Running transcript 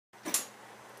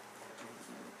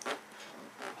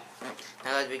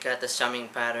now that we got the strumming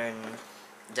pattern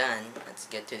done, let's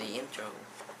get to the intro.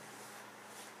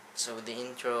 So the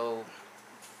intro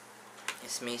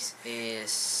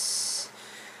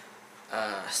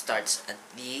starts at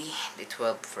the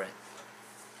 12th fret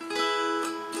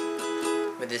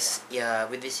with this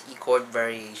E chord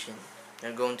variation.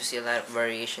 You're going to see a lot of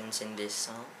variations in this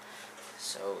song.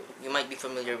 So you might be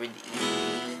familiar with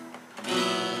E, B,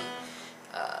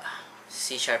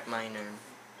 C sharp minor,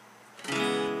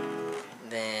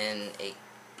 then A.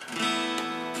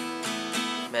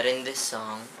 But in this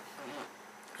song,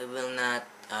 we will not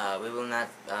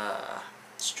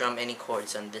strum any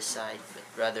chords on this side, but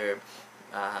rather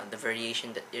the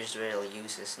variation that Israel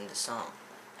uses in the song.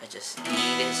 This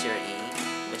is your E,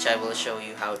 which I will show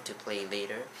you how to play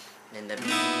later. Then the B,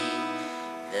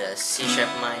 the C sharp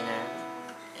minor,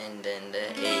 and then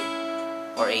the A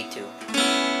or A2 if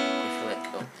you let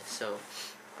go. So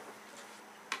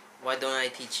why don't I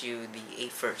teach you the A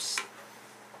first?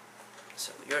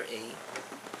 So your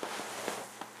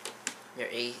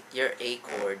A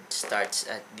chord starts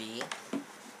at the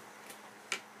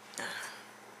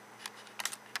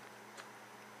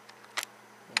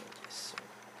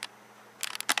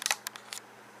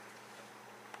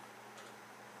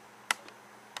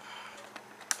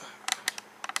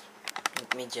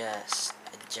let me just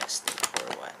adjust it for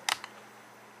a while.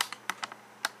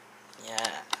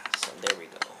 Yeah, so there we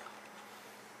go.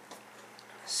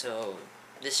 So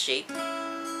this shape,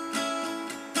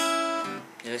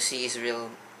 you'll see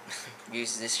Israel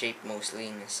use this shape mostly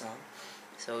in the song.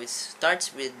 So it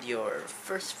starts with your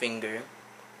first finger,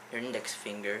 your index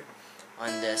finger,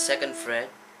 on the 2nd fret,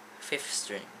 5th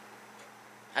string.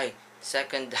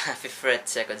 Second 5th fret,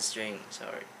 2nd string.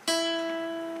 Sorry.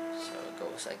 So it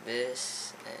goes like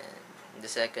this, and the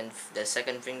second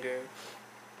finger,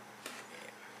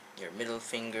 your middle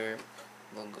finger,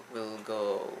 will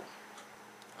go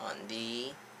on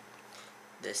the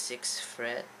 6th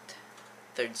fret,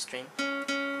 3rd string. Sorry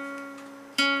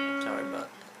about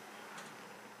that.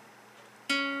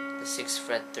 The 6th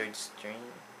fret, 3rd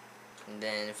string, and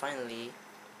then finally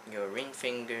your ring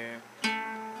finger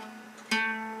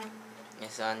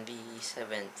is on the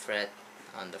 7th fret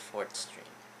on the 4th string.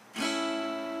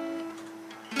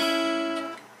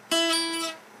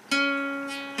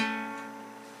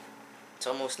 It's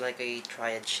almost like a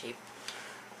triad shape.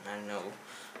 I don't know.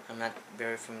 I'm not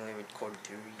very familiar with chord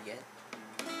theory yet.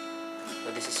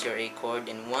 But this is your A chord,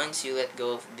 and once you let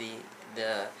go of the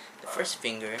first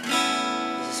finger,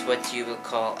 this is what you will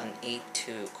call an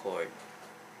A2 chord.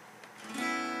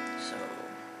 So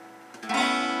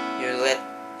you let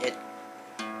it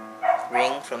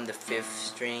ring from the 5th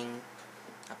string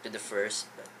up to the 1st,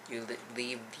 but you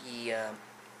leave the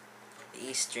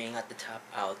A string at the top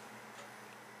out.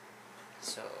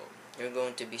 So you're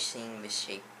going to be seeing this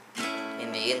shape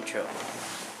in the intro,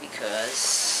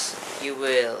 because you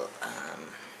will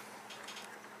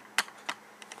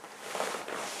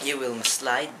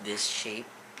slide this shape.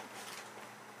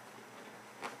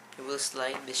 You will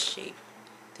slide this shape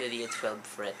to the 12th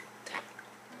fret.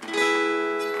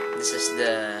 This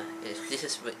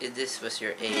was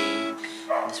your A.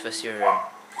 This was your.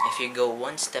 If you go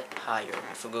one step higher,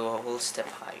 if you go a whole step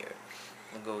higher,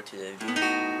 you go to the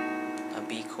a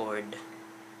B chord,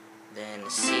 then a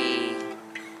C,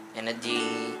 and a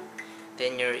D,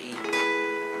 then your E.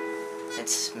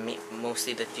 That's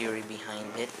mostly the theory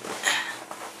behind it.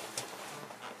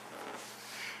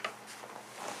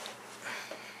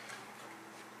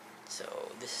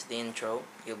 So this is the intro.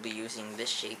 You'll be using this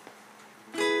shape.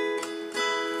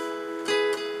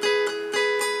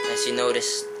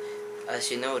 As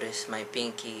you notice, my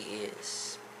pinky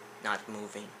is not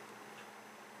moving.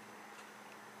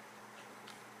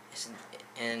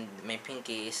 And my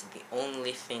pinky is the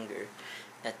only finger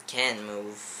that can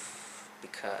move,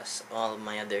 because all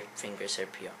my other fingers are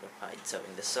preoccupied. So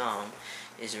in the song,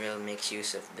 Israel makes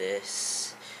use of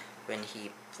this when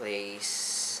he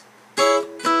plays.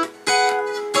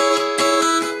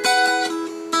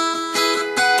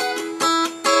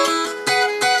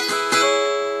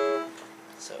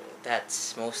 So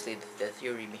that's mostly the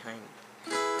theory behind it.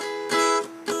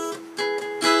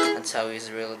 That's how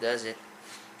Israel does it.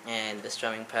 And the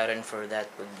strumming pattern for that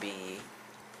would be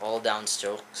all down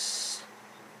strokes.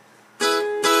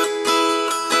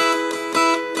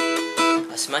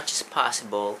 As much as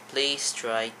possible, please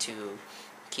try to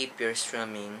keep your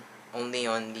strumming only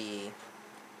on the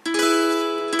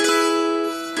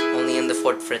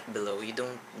 4th fret below. You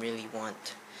don't really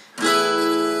want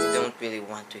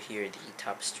to hear the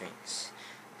top strings.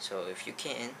 So if you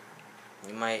can,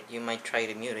 you might try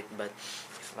to mute it, but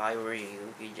if I were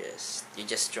you, you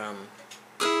just strum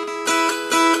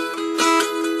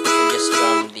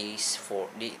strum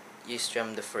you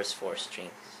strum the first 4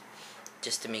 strings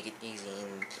just to make it easy.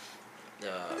 And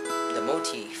the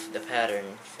motif, the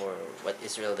pattern for what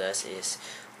Israel does is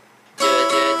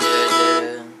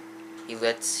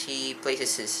he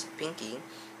places his pinky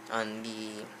on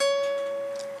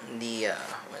well,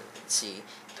 let's see,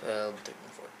 12, 13,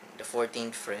 14, the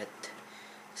 14th fret,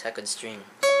 2nd string,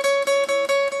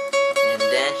 and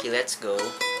then he lets go,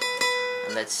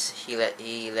 and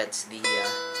he lets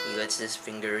this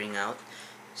finger ring out.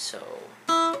 So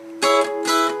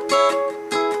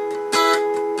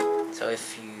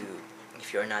if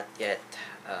you're not yet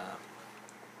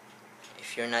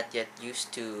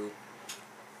used to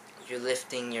you're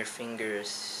lifting your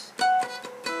fingers,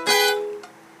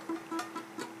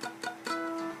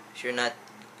 if you're not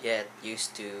yet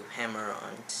used to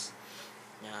hammer-ons,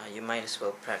 you might as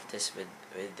well practice with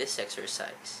this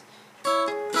exercise.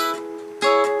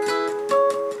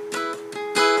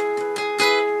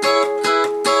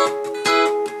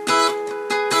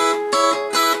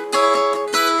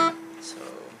 So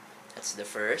that's the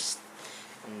first,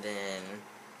 and then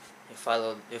you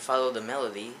follow the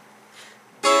melody.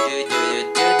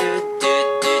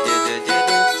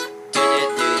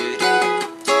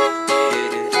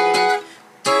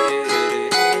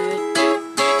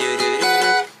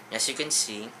 As you can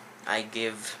see, I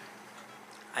give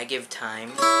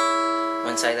time.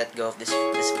 Once I let go of this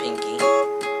pinky,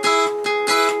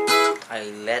 I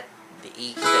let the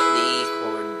E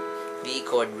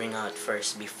chord ring out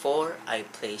first before I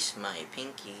place my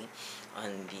pinky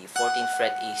on the 14th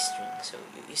fret E string. So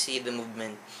you see the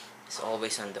movement is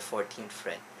always on the 14th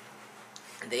fret.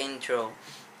 The intro,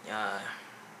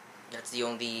 that's the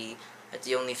only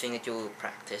thing that you will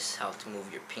practice, how to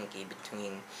move your pinky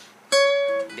between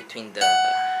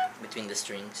the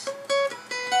strings.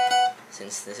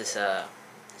 Since this is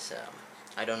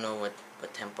I don't know what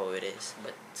tempo it is,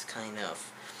 but it's kind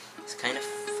of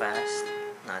fast,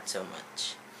 not so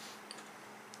much.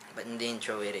 But in the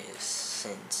intro it is,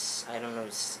 since I don't know,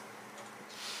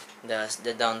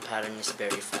 the down pattern is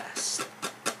very fast.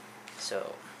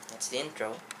 So that's the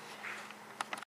intro.